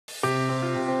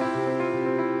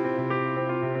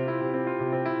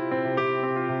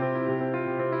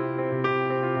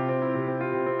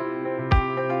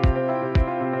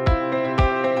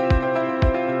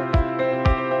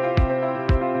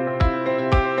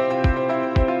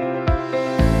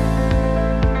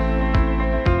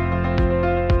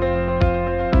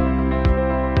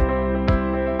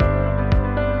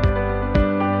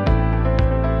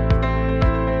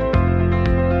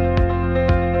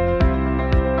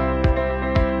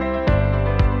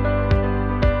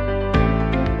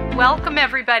Welcome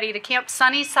everybody to Camp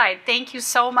Sunnyside. Thank you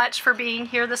so much for being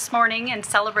here this morning and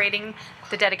celebrating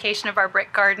the dedication of our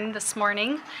brick garden this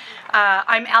morning.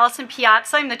 I'm Allison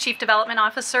Piazza. I'm the Chief Development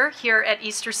Officer here at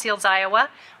Easter Seals, Iowa.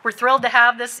 We're thrilled to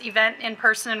have this event in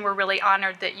person, and we're really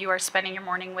honored that you are spending your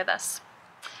morning with us.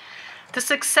 The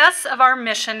success of our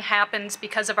mission happens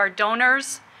because of our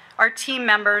donors, our team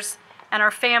members, and our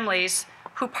families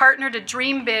who partner to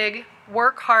dream big,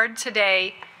 work hard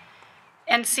today,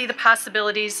 and see the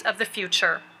possibilities of the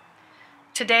future.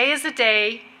 Today is a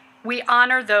day we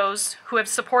honor those who have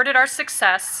supported our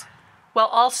success while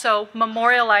also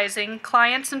memorializing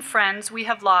clients and friends we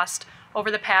have lost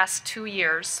over the past 2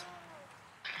 years.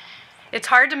 It's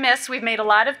hard to miss. We've made a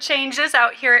lot of changes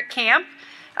out here at camp.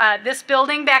 This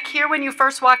building back here when you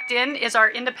first walked in is our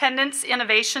Independence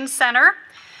Innovation Center.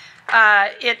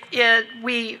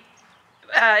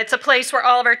 It's a place where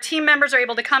all of our team members are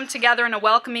able to come together in a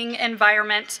welcoming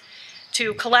environment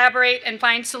to collaborate and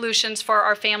find solutions for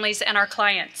our families and our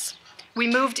clients. We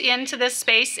moved into this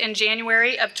space in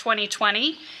January of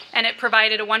 2020, and it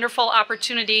provided a wonderful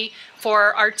opportunity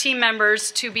for our team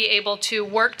members to be able to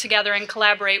work together and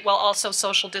collaborate while also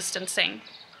social distancing.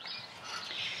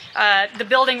 The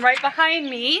building right behind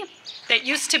me that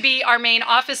used to be our main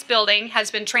office building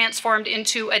has been transformed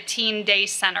into a teen day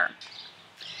center.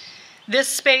 This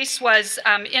space was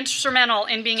instrumental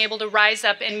in being able to rise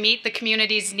up and meet the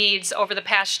community's needs over the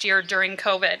past year during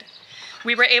COVID.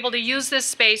 We were able to use this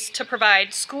space to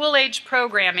provide school-age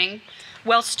programming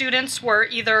while students were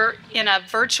either in a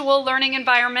virtual learning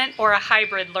environment or a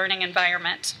hybrid learning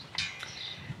environment.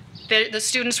 The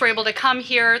students were able to come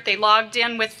here, they logged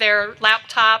in with their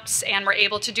laptops and were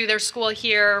able to do their school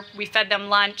here. We fed them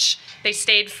lunch, they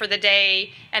stayed for the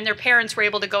day, and their parents were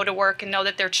able to go to work and know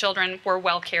that their children were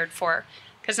well cared for,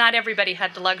 because not everybody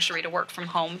had the luxury to work from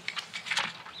home.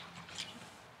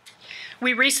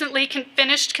 We recently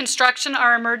finished construction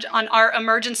on our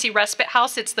emergency respite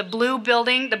house. It's the blue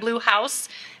building, the blue house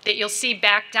that you'll see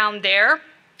back down there.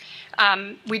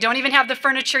 We don't even have the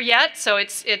furniture yet, so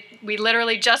we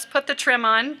literally just put the trim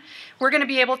on. We're going to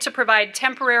be able to provide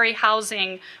temporary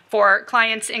housing for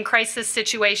clients in crisis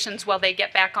situations while they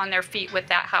get back on their feet with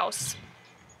that house.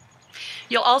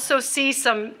 You'll also see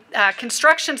some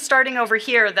construction starting over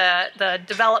here, the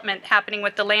development happening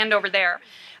with the land over there.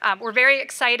 We're very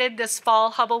excited. This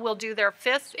fall, Hubbell will do their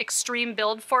 5th extreme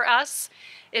build for us.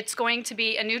 It's going to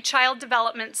be a new child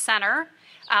development center.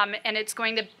 And it's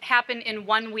going to happen in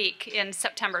 1 week in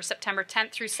September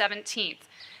 10th through 17th.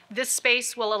 This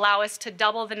space will allow us to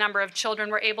double the number of children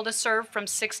we're able to serve from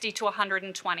 60 to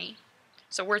 120.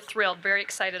 So we're thrilled, very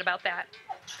excited about that.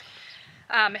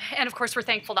 And of course, we're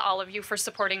thankful to all of you for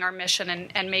supporting our mission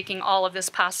and making all of this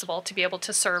possible to be able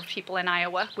to serve people in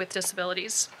Iowa with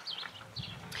disabilities.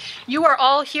 You are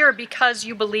all here because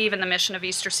you believe in the mission of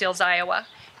Easter Seals, Iowa.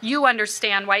 You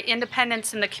understand why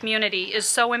independence in the community is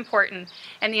so important,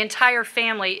 and the entire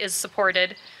family is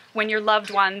supported when your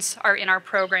loved ones are in our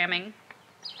programming.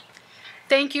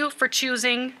 Thank you for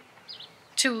choosing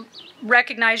to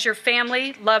recognize your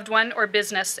family, loved one, or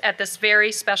business at this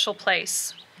very special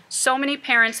place. So many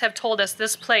parents have told us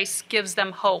this place gives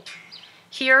them hope.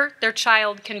 Here, their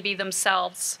child can be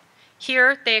themselves.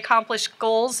 Here, they accomplish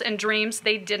goals and dreams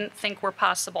they didn't think were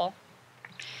possible.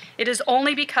 It is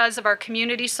only because of our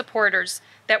community supporters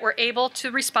that we're able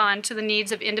to respond to the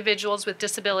needs of individuals with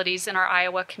disabilities in our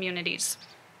Iowa communities.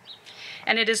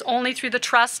 And it is only through the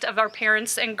trust of our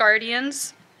parents and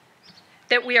guardians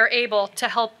that we are able to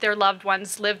help their loved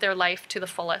ones live their life to the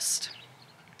fullest.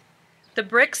 The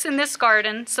bricks in this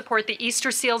garden support the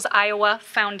Easter Seals Iowa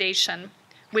Foundation,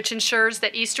 which ensures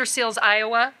that Easter Seals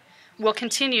Iowa will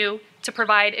continue to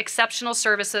provide exceptional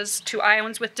services to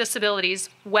Iowans with disabilities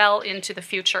well into the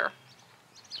future.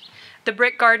 The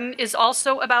Brick Garden is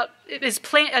also about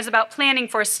planning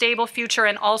for a stable future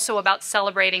and also about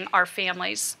celebrating our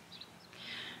families.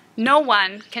 No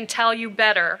one can tell you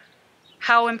better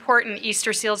how important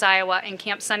Easter Seals Iowa and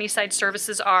Camp Sunnyside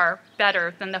services are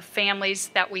better than the families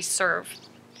that we serve.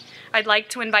 I'd like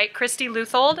to invite Christy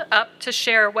Luthold up to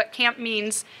share what camp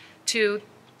means to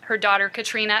her daughter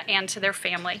Katrina and to their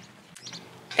family.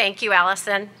 Thank you,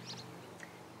 Allison.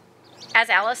 As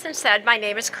Allison said, my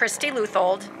name is Christy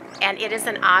Luthold, and it is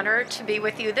an honor to be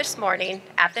with you this morning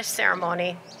at this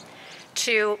ceremony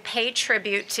to pay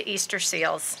tribute to Easter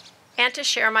Seals and to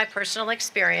share my personal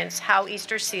experience how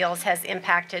Easter Seals has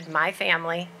impacted my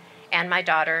family and my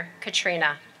daughter,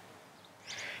 Katrina.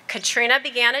 Katrina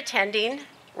began attending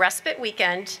Respite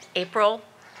Weekend April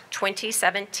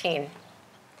 2017.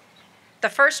 The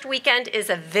first weekend is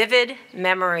a vivid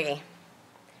memory.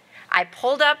 I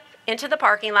pulled up into the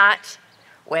parking lot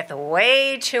with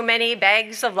way too many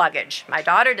bags of luggage. My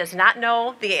daughter does not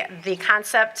know the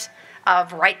concept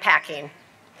of right packing.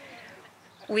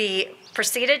 We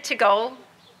proceeded to go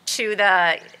to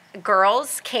the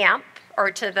girls' camp,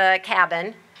 or to the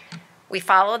cabin. We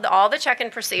followed all the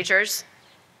check-in procedures,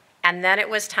 and then it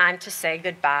was time to say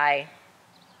goodbye.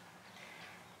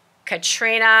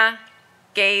 Katrina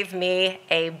gave me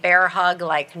a bear hug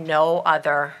like no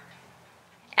other,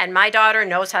 and my daughter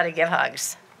knows how to give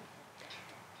hugs.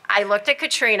 I looked at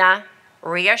Katrina,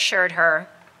 reassured her,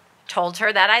 told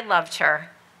her that I loved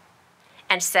her,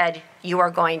 and said, "You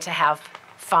are going to have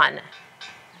fun."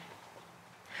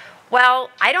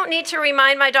 Well, I don't need to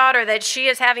remind my daughter that she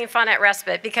is having fun at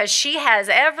Respite, because she has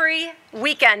every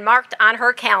weekend marked on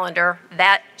her calendar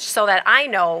so that I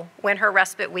know when her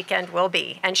Respite weekend will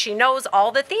be. And she knows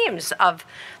all the themes of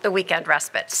the weekend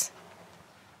respites.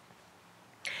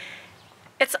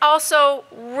 It's also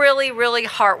really, really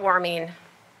heartwarming.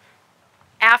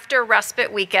 After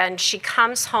Respite weekend, she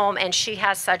comes home and she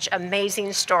has such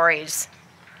amazing stories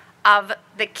of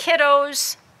the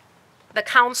kiddos, the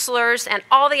counselors, and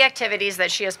all the activities that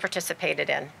she has participated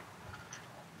in.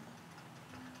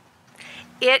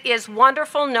 It is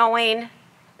wonderful knowing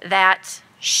that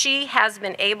she has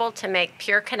been able to make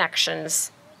pure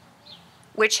connections,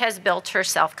 which has built her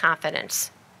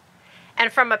self-confidence.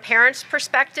 And from a parent's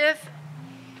perspective,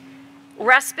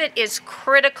 Respite is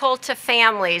critical to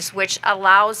families, which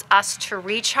allows us to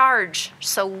recharge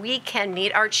so we can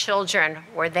meet our children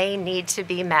where they need to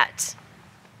be met.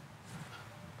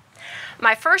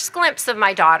 My first glimpse of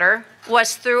my daughter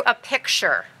was through a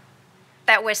picture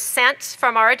that was sent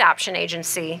from our adoption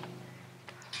agency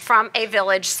from a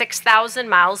village 6,000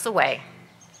 miles away.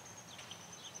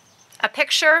 A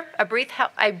picture, a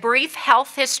brief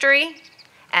health history,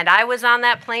 and I was on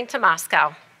that plane to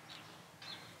Moscow.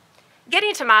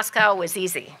 Getting to Moscow was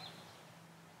easy,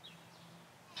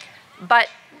 but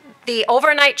the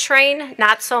overnight train,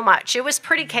 not so much. It was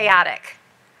pretty chaotic.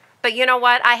 But you know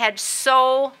what? I had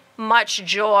so much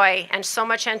joy and so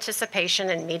much anticipation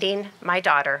in meeting my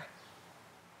daughter.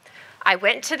 I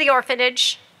went to the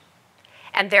orphanage,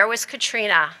 and there was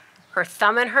Katrina, her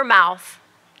thumb in her mouth,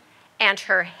 and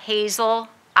her hazel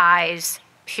eyes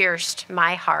pierced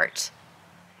my heart.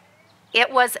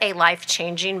 It was a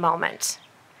life-changing moment.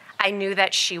 I knew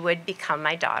that she would become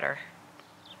my daughter.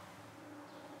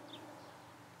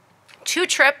 2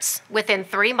 trips within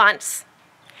 3 months,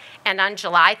 and on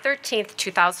July 13th,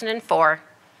 2004,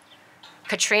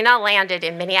 Katrina landed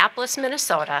in Minneapolis,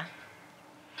 Minnesota,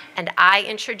 and I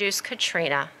introduced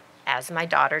Katrina as my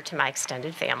daughter to my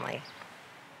extended family.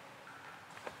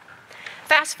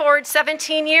 Fast forward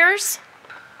 17 years,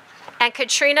 and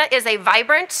Katrina is a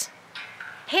vibrant,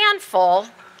 handful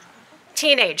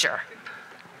teenager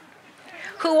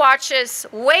who watches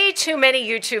way too many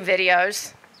YouTube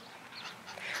videos,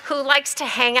 who likes to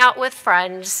hang out with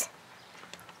friends,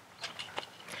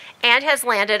 and has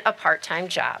landed a part-time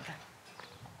job.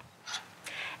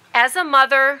 As a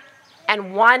mother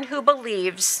and one who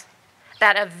believes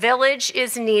that a village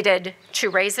is needed to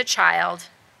raise a child,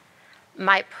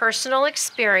 my personal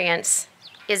experience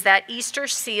is that Easter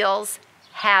Seals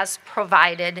has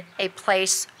provided a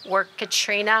place where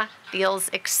Katrina feels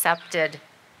accepted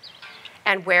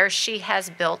and where she has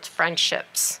built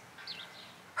friendships.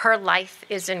 Her life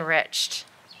is enriched.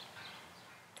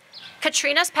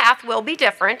 Katrina's path will be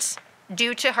different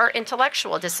due to her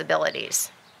intellectual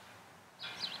disabilities.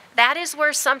 That is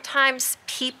where sometimes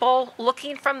people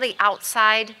looking from the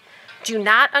outside do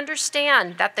not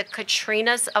understand that the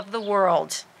Katrinas of the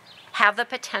world have the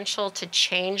potential to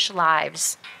change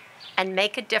lives and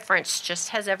make a difference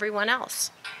just as everyone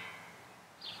else.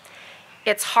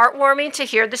 It's heartwarming to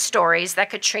hear the stories that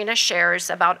Katrina shares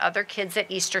about other kids at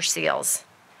Easter Seals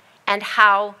and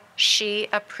how she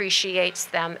appreciates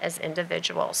them as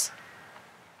individuals.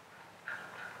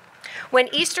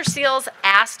 When Easter Seals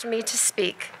asked me to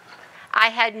speak, I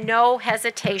had no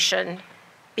hesitation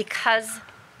because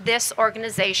this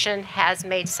organization has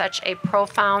made such a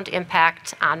profound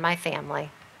impact on my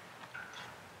family.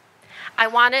 I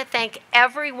want to thank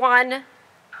everyone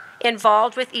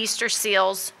involved with Easter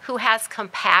Seals who has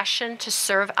compassion to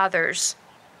serve others,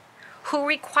 who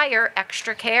require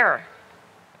extra care.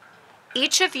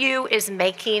 Each of you is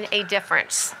making a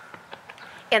difference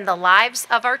in the lives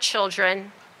of our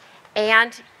children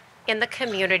and in the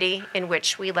community in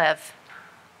which we live.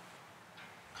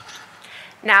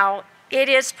 Now, it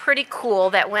is pretty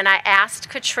cool that when I asked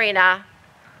Katrina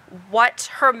what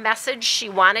her message she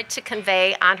wanted to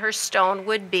convey on her stone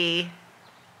would be,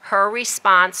 her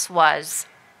response was,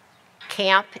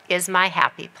 "Camp is my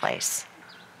happy place."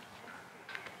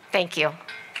 Thank you.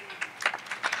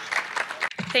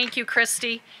 Thank you,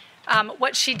 Christy.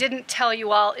 What she didn't tell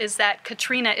you all is that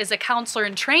Katrina is a counselor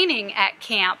in training at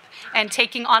camp and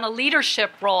taking on a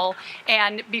leadership role.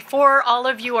 And before all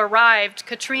of you arrived,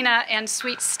 Katrina and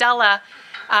sweet Stella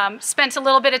spent a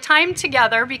little bit of time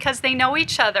together because they know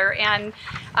each other. And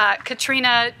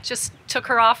Katrina just took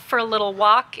her off for a little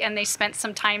walk, and they spent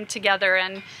some time together.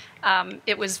 And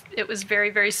it was very,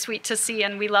 very sweet to see.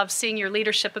 And we love seeing your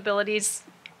leadership abilities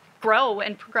grow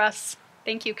and progress.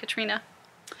 Thank you, Katrina.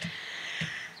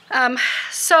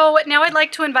 So now I'd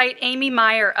like to invite Amy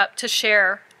Meyer up to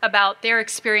share about their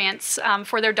experience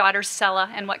for their daughter Stella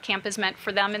and what camp has meant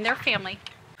for them and their family.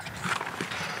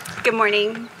 Good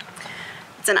morning.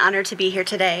 It's an honor to be here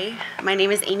today. My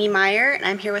name is Amy Meyer, and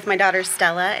I'm here with my daughter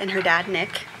Stella and her dad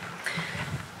Nick.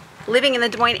 Living in the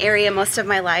Des Moines area most of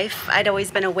my life, I'd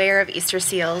always been aware of Easter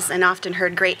Seals and often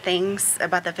heard great things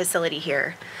about the facility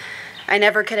here. I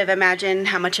never could have imagined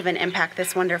how much of an impact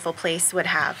this wonderful place would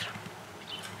have.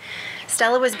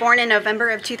 Stella was born in November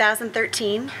of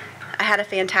 2013. I had a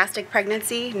fantastic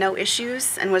pregnancy, no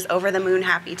issues, and was over the moon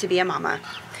happy to be a mama.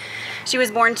 She was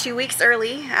born 2 weeks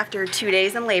early after 2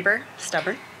 days in labor,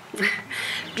 stubborn,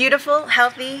 beautiful,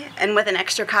 healthy, and with an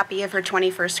extra copy of her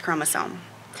 21st chromosome.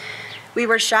 We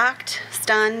were shocked,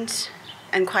 stunned,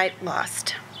 and quite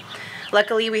lost.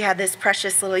 Luckily, we had this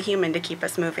precious little human to keep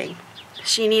us moving.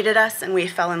 She needed us, and we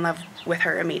fell in love with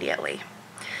her immediately.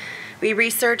 We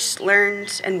researched,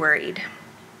 learned, and worried.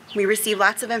 We received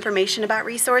lots of information about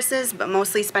resources, but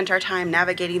mostly spent our time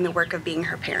navigating the work of being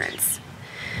her parents.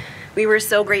 We were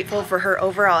so grateful for her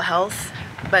overall health,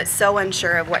 but so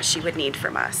unsure of what she would need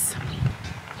from us.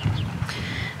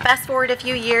 Fast forward a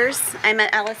few years, I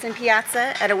met Allison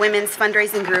Piazza at a women's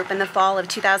fundraising group in the fall of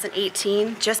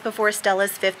 2018, just before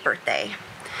Stella's 5th birthday.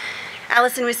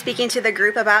 Allison was speaking to the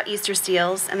group about Easter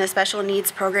Seals and the special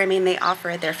needs programming they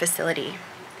offer at their facility.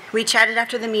 We chatted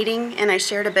after the meeting, and I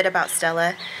shared a bit about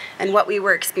Stella and what we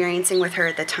were experiencing with her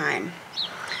at the time.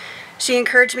 She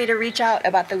encouraged me to reach out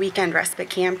about the weekend respite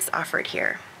camps offered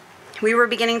here. We were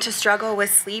beginning to struggle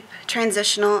with sleep,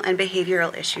 transitional, and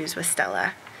behavioral issues with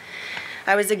Stella.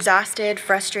 I was exhausted,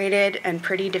 frustrated, and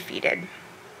pretty defeated.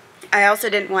 I also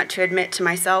didn't want to admit to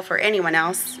myself or anyone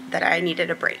else that I needed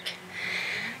a break.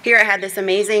 Here I had this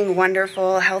amazing,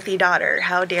 wonderful, healthy daughter.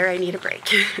 How dare I need a break?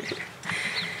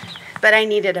 But I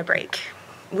needed a break.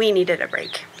 We needed a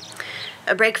break.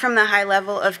 A break from the high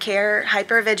level of care,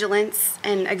 hypervigilance,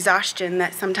 and exhaustion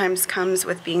that sometimes comes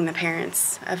with being the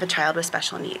parents of a child with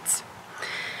special needs.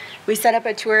 We set up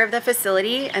a tour of the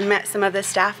facility and met some of the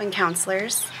staff and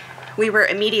counselors. We were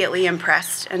immediately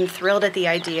impressed and thrilled at the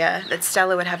idea that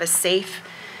Stella would have a safe,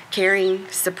 caring,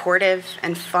 supportive,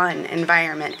 and fun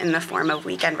environment in the form of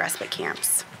weekend respite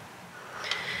camps.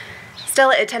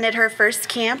 Stella attended her first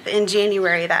camp in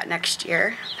January that next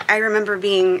year. I remember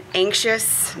being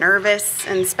anxious, nervous,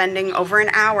 and spending over an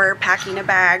hour packing a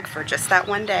bag for just that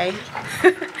one day.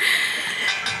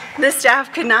 The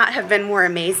staff could not have been more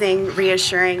amazing,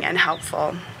 reassuring, and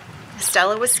helpful.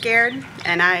 Stella was scared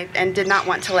and did not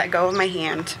want to let go of my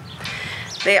hand.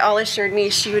 They all assured me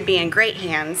she would be in great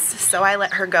hands, so I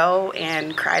let her go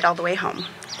and cried all the way home.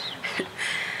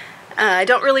 I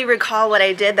don't really recall what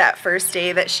I did that first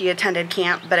day that she attended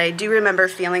camp, but I do remember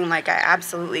feeling like I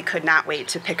absolutely could not wait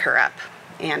to pick her up,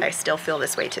 and I still feel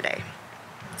this way today.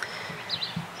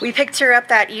 We picked her up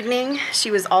that evening.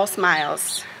 She was all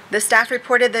smiles. The staff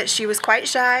reported that she was quite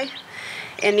shy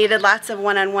and needed lots of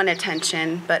one-on-one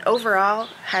attention, but overall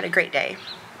had a great day.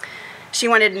 She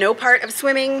wanted no part of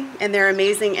swimming in their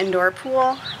amazing indoor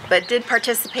pool, but did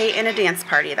participate in a dance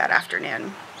party that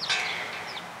afternoon.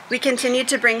 We continued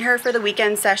to bring her for the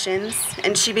weekend sessions,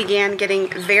 and she began getting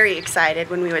very excited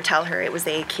when we would tell her it was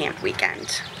a camp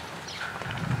weekend.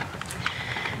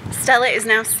 Stella is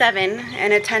now 7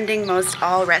 and attending most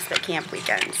all respite camp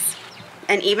weekends,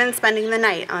 and even spending the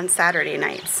night on Saturday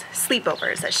nights,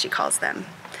 sleepovers as she calls them.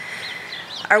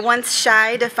 Our once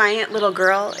shy, defiant little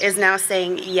girl is now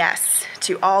saying yes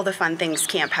to all the fun things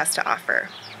camp has to offer.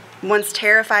 Once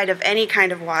terrified of any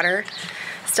kind of water,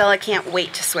 Stella can't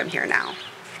wait to swim here now.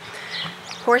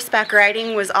 Horseback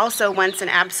riding was also once an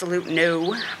absolute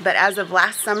no, but as of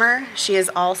last summer, she is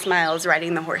all smiles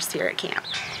riding the horse here at camp.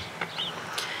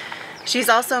 She's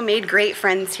also made great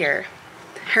friends here.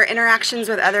 Her interactions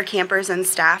with other campers and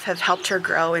staff have helped her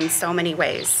grow in so many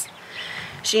ways.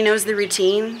 She knows the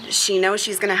routine, she knows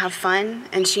she's going to have fun,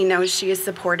 and she knows she is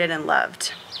supported and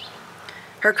loved.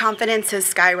 Her confidence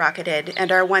has skyrocketed,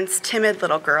 and our once timid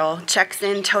little girl checks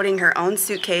in toting her own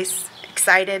suitcase,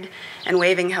 excited, and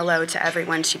waving hello to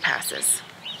everyone she passes.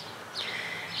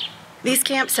 These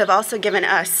camps have also given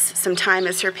us some time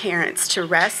as her parents to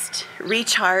rest,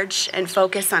 recharge, and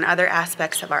focus on other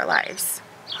aspects of our lives.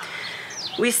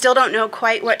 We still don't know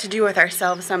quite what to do with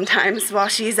ourselves sometimes while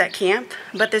she's at camp,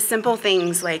 but the simple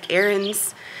things like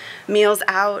errands, meals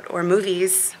out, or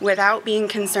movies, without being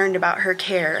concerned about her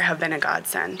care, have been a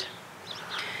godsend.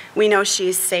 We know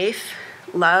she's safe,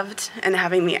 loved, and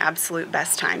having the absolute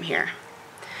best time here.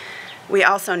 We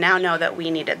also now know that we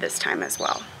needed this time as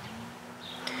well.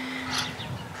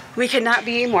 We could not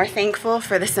be more thankful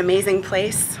for this amazing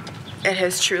place. It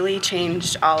has truly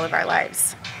changed all of our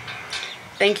lives.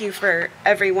 Thank you for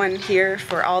everyone here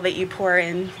for all that you pour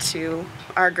into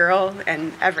our girl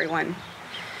and everyone.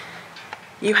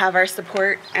 You have our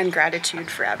support and gratitude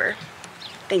forever.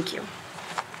 Thank you.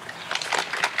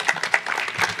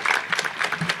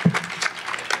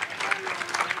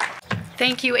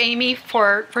 Thank you, Amy,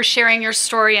 for sharing your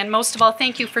story, and most of all,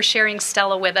 thank you for sharing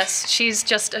Stella with us. She's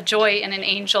just a joy and an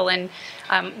angel, and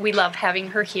we love having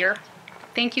her here.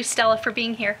 Thank you, Stella, for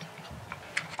being here.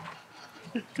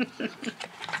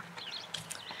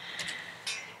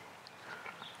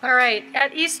 All right,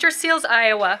 at Easter Seals,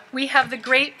 Iowa, we have the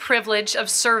great privilege of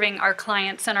serving our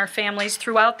clients and our families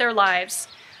throughout their lives.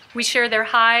 We share their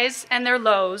highs and their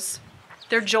lows,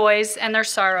 their joys and their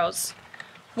sorrows.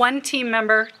 One team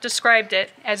member described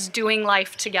it as doing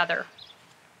life together.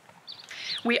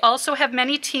 We also have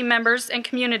many team members and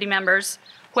community members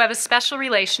who have a special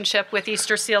relationship with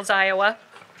Easter Seals, Iowa,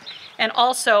 and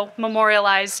also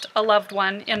memorialized a loved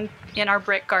one in our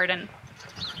brick garden.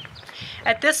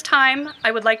 At this time,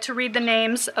 I would like to read the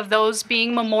names of those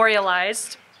being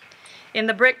memorialized in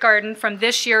the brick garden from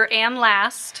this year and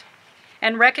last,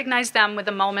 and recognize them with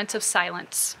a moment of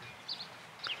silence.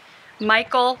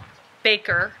 Michael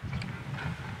Baker,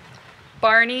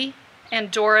 Barney and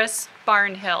Doris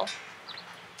Barnhill,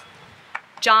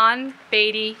 John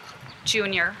Beatty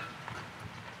Jr.,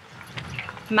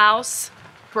 Mouse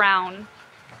Brown,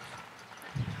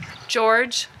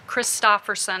 George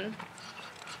Christofferson,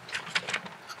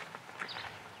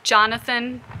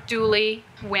 Jonathan Dooley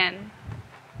Wynn,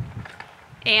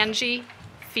 Angie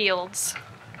Fields,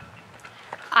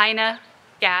 Ina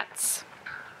Gatz,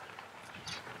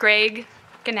 Greg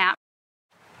Gannap,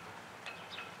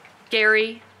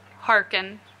 Gary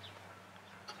Harkin,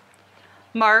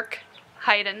 Mark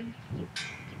Hayden,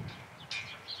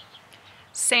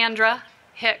 Sandra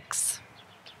Hicks,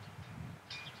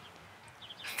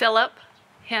 Philip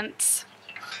Hintz,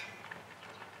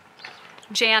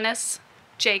 Janice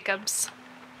Jacobs,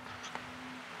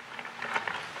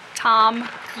 Tom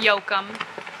Yoakum,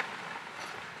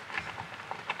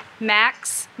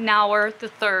 Max Nauer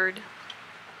III,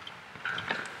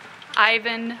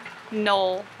 Ivan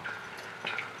Knoll,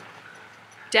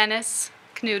 Dennis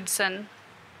Knudsen,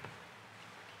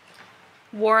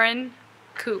 Warren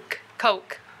Cook,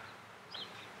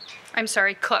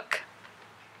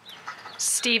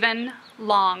 Stephen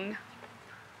Long,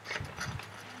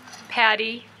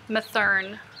 Patty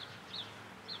Mathern,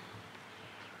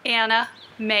 Anna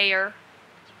Mayer,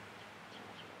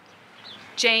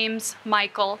 James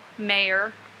Michael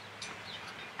Mayer,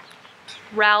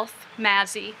 Ralph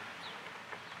Mazzy,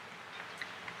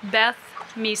 Beth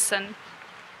Meeson,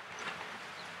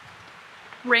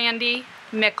 Randy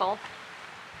Mickle,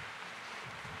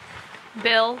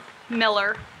 Bill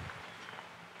Miller,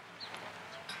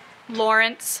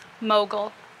 Lawrence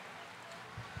Mogul,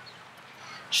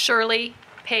 Shirley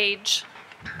Page,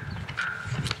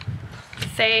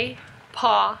 Faye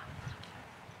Paw,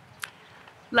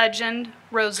 Legend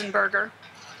Rosenberger,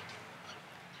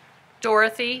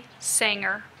 Dorothy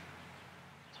Sanger,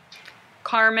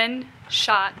 Carmen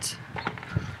Schott,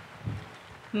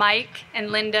 Mike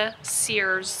and Linda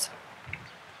Sears,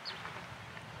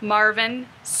 Marvin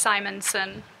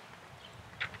Simonson,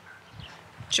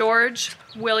 George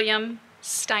William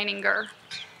Steininger,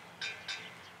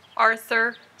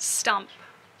 Arthur Stump,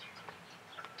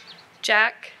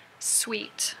 Jack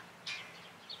Sweet,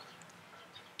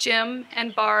 Jim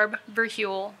and Barb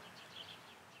Verhule,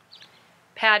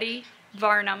 Patty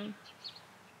Varnum,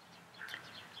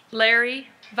 Larry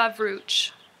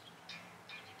Vavruch,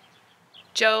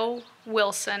 Joe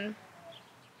Wilson,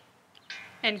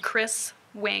 and Chris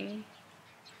Wing.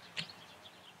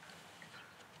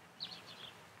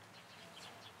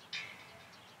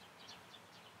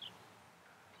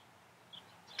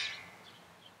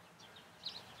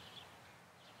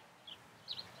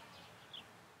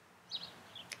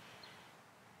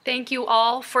 Thank you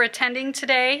all for attending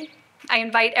today. I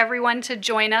invite everyone to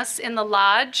join us in the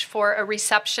lodge for a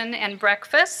reception and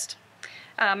breakfast.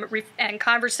 and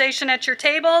conversation at your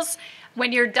tables.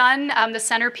 When you're done, the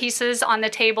centerpieces on the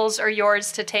tables are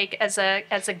yours to take as a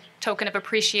token of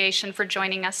appreciation for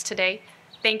joining us today.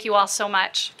 Thank you all so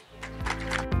much.